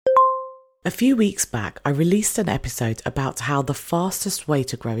A few weeks back, I released an episode about how the fastest way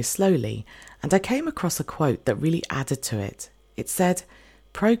to grow is slowly, and I came across a quote that really added to it. It said,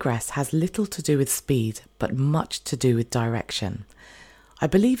 "Progress has little to do with speed, but much to do with direction." I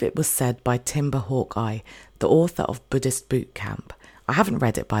believe it was said by Timber Hawkeye, the author of Buddhist Boot Camp. I haven't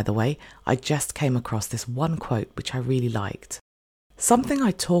read it, by the way. I just came across this one quote which I really liked. Something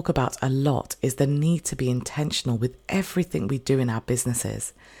I talk about a lot is the need to be intentional with everything we do in our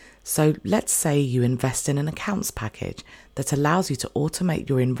businesses. So let's say you invest in an accounts package that allows you to automate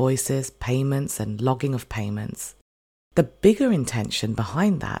your invoices, payments, and logging of payments. The bigger intention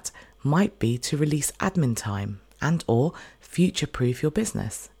behind that might be to release admin time and or future-proof your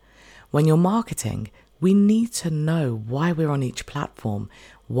business. When you're marketing, we need to know why we're on each platform,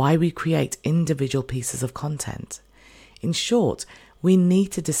 why we create individual pieces of content. In short, we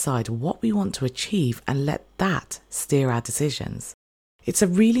need to decide what we want to achieve and let that steer our decisions. It's a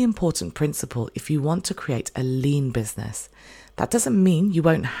really important principle if you want to create a lean business. That doesn't mean you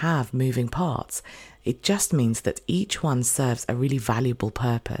won't have moving parts. It just means that each one serves a really valuable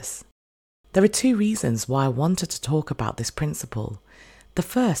purpose. There are two reasons why I wanted to talk about this principle. The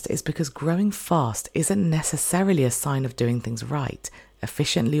first is because growing fast isn't necessarily a sign of doing things right,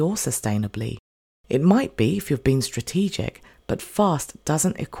 efficiently or sustainably. It might be if you've been strategic, but fast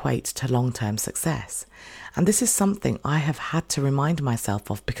doesn't equate to long-term success. And this is something I have had to remind myself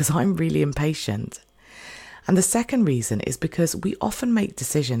of because I'm really impatient. And the second reason is because we often make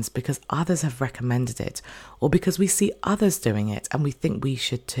decisions because others have recommended it or because we see others doing it and we think we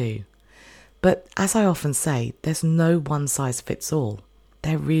should too. But as I often say, there's no one size fits all.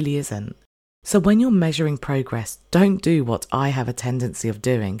 There really isn't. So when you're measuring progress, don't do what I have a tendency of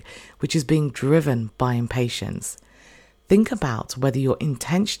doing, which is being driven by impatience. Think about whether your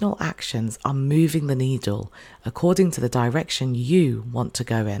intentional actions are moving the needle according to the direction you want to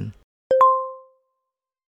go in.